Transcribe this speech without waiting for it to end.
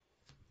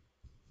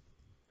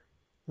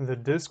The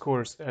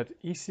Discourse at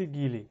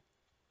Isigili,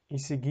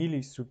 Isigili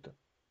Sutta.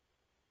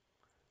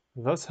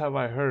 Thus have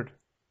I heard.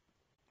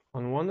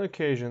 On one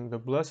occasion the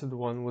Blessed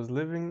One was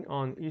living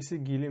on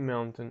Isigili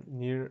mountain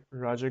near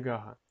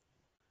Rajagaha.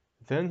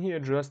 Then he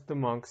addressed the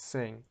monks,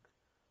 saying,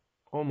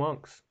 O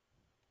monks!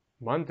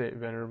 Bhante,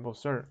 venerable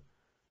sir,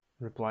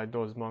 replied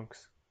those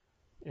monks,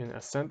 in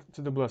assent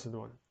to the Blessed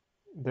One.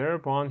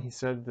 Thereupon he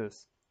said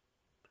this: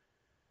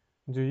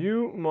 Do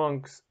you,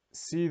 monks,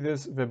 see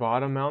this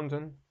Vibhara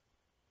mountain?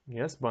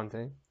 Yes,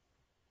 Bhante.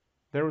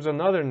 There was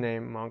another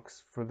name,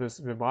 monks, for this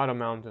Vibhara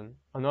mountain,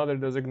 another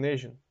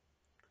designation.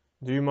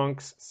 Do you,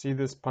 monks, see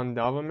this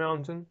Pandava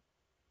mountain?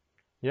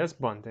 Yes,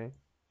 Bhante.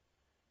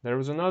 There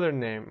was another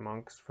name,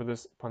 monks, for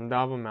this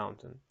Pandava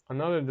mountain,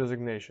 another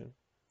designation.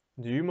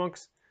 Do you,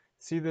 monks,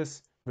 see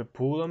this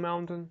Vipula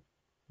mountain?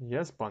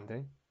 Yes,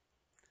 Bhante.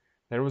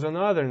 There was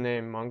another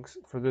name, monks,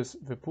 for this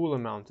Vipula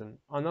mountain,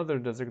 another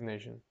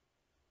designation.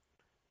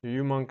 Do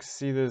you, monks,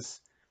 see this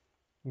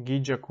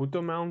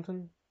Gijakuta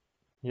mountain?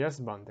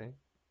 Yes, Bhante.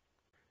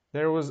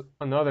 There was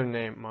another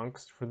name,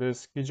 monks, for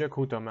this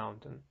Gijakuta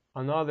mountain,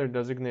 another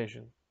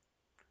designation.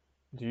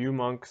 Do you,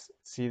 monks,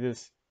 see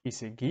this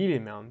Isigili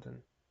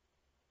mountain?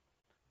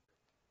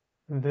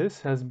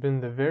 This has been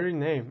the very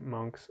name,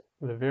 monks,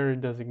 the very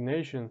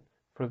designation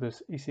for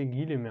this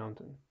Isigili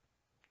mountain.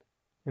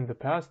 In the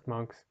past,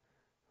 monks,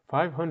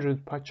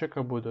 500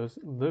 Pachaka Buddhas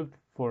lived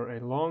for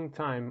a long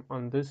time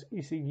on this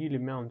Isigili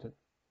mountain.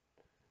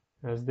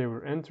 As they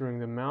were entering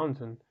the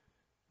mountain,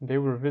 they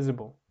were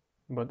visible,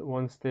 but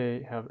once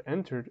they have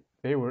entered,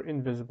 they were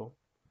invisible.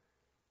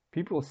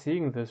 People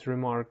seeing this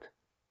remarked,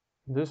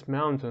 This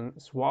mountain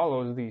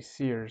swallows these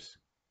seers,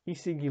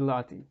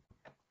 Isigilati.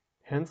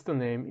 Hence the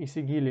name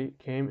Isigili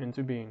came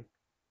into being.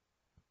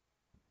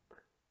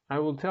 I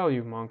will tell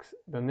you, monks,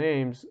 the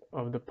names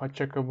of the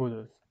Pachaka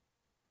Buddhas.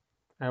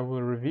 I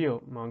will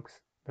reveal, monks,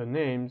 the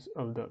names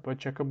of the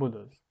Pachaka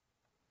Buddhas.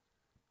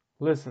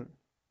 Listen,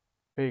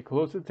 pay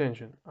close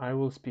attention, I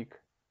will speak.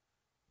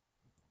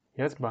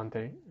 Yes,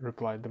 Bhante,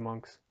 replied the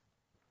monks.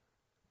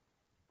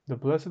 The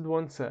Blessed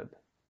One said,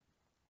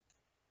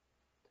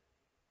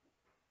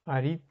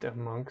 Arita,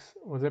 monks,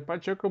 was a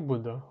Pachaka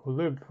Buddha who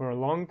lived for a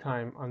long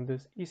time on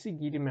this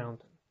Isigiri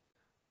mountain.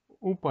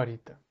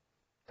 Uparita,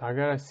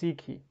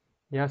 Tagarasiki,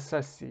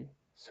 Yasasi,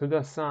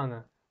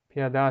 Sudasana,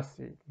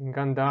 Piyadasi,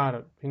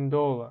 Gandhara,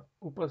 Pindola,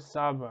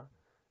 Upasaba,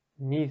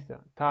 Nitha,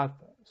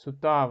 Tatha,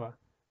 Sutava,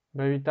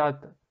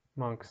 Bhavitata,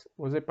 monks,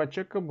 was a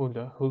Pachaka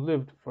Buddha who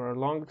lived for a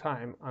long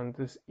time on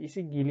this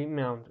Isigili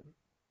mountain.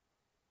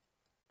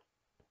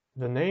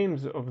 The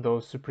names of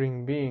those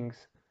supreme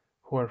beings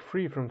who are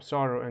free from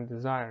sorrow and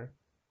desire,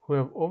 who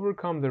have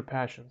overcome their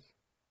passions,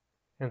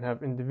 and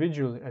have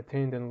individually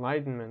attained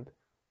enlightenment,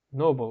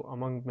 noble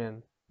among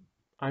men,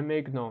 I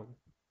make known.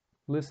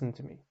 Listen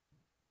to me.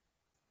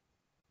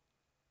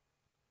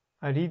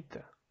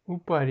 Arita,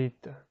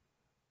 Uparita,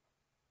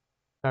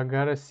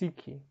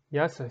 Tagarasiki,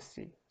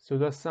 Yasasi,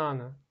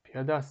 Sudasana,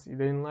 Piyadasi,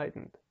 the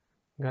enlightened,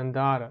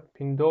 Gandhara,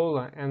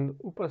 Pindola, and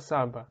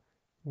Upasaba,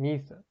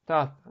 Nitha,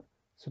 Tatha,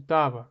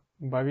 Sutava,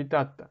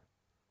 Bhavitata,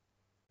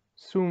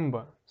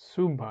 Sumba,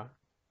 Subha,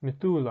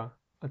 Mithula,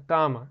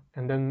 Atama,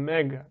 and then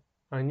Megha,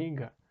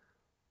 Aniga,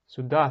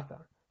 Sudatha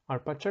are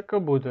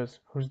Pachaka Buddhas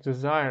whose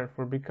desire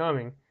for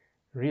becoming,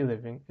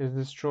 reliving, is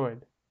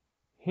destroyed.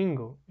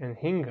 Hingu and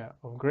Hinga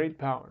of great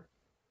power.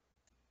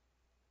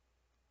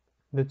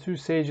 The two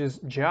sages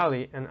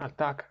Jali and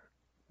Ataka,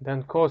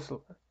 then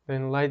Kosala, the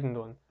enlightened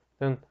one,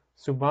 then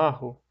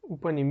Subahu,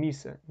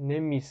 Upanimisa,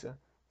 Nemisa,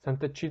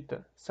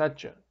 Santachita,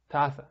 Satya,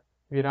 Tatha,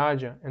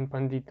 Viraja, and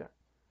Pandita.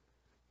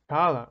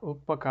 Kala,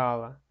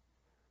 Upakala,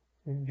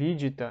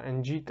 Vijita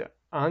and Jita,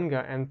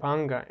 Anga and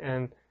Panga,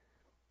 and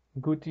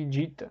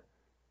Gutijita.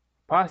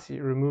 Pasi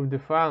removed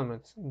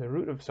defilements, the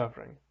root of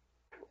suffering.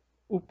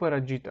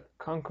 Uparajita,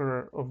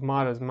 conqueror of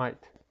Mara's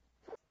might.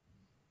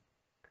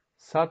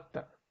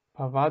 Satta,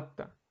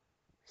 Pavatta,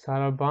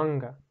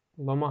 Sarabhanga,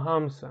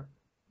 Lomahamsa,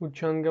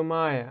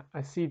 Uchangamaya,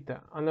 Asita,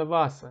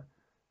 Anavasa,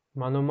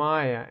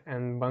 Manomaya,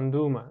 and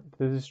Banduma,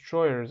 the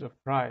destroyers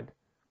of pride.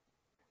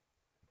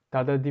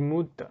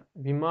 Tadadimutta,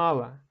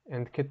 Vimala,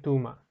 and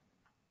Ketuma.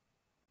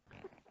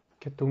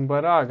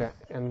 Ketumbaraga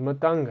and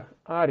Matanga,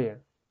 Arya,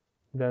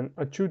 then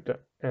Achyuta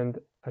and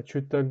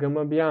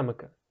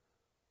Achyutagamabhyamaka,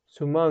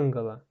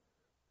 Sumangala,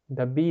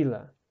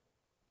 Dabila,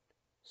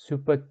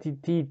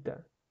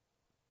 Supatitita,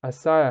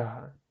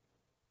 Asayaha,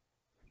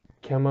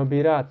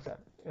 Kyamabhirata,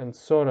 and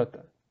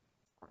Sorata,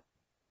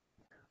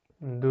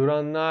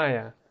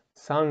 Duranaya,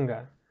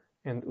 Sangha,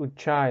 and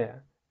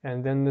Uchaya,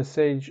 and then the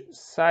sage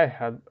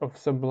Saihad of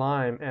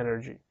sublime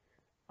energy,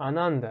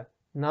 Ananda,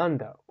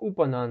 Nanda,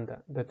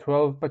 Upananda, the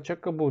 12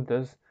 Pachaka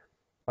Buddhas,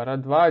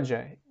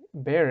 Bharadvaja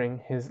bearing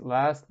his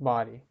last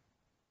body,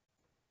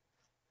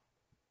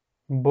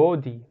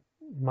 Bodhi,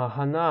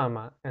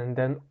 Mahanama, and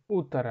then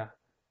Uttara,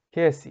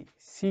 Kesi,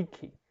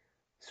 Sikhi,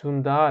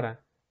 Sundara,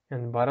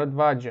 and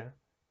Bharadvaja,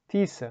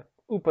 Tisa,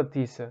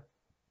 Upatisa,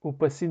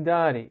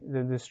 Upasidari,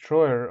 the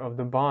destroyer of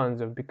the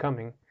bonds of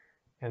becoming,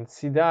 and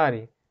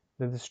Siddhari,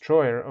 the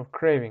destroyer of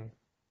craving.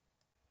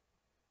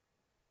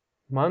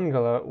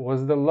 Mangala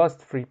was the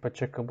lust-free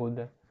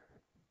Paccekabuddha.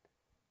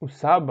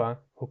 Usaba,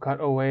 who cut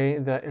away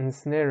the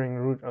ensnaring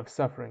root of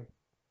suffering.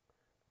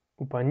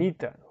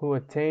 Upanita, who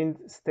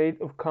attained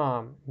state of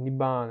calm,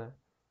 Nibbana.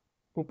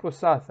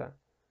 Uposatha,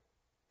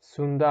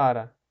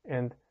 Sundara,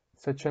 and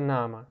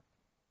Sachanama.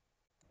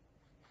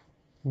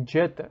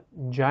 Jeta,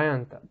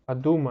 Jayanta,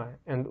 Paduma,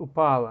 and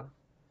Upala.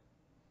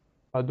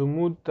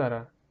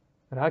 Padumuttara,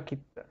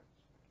 Rakita,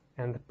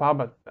 and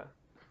Pabatta.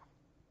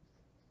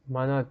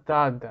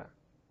 Manatada,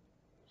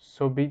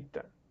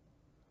 Sobita,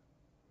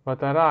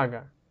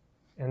 Vataraga,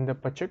 and the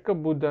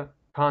Paccekabuddha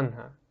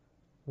Kanha,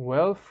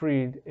 well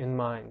freed in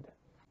mind.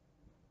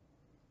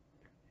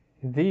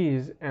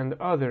 These and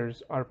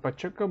others are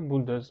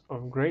Paccekabuddhas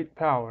of great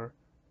power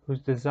whose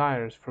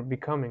desires for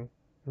becoming,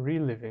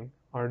 reliving,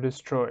 are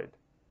destroyed.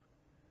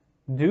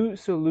 Do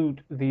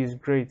salute these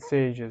great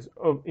sages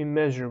of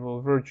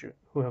immeasurable virtue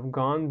who have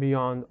gone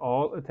beyond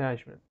all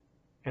attachment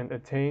and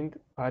attained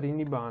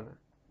Parinibbana.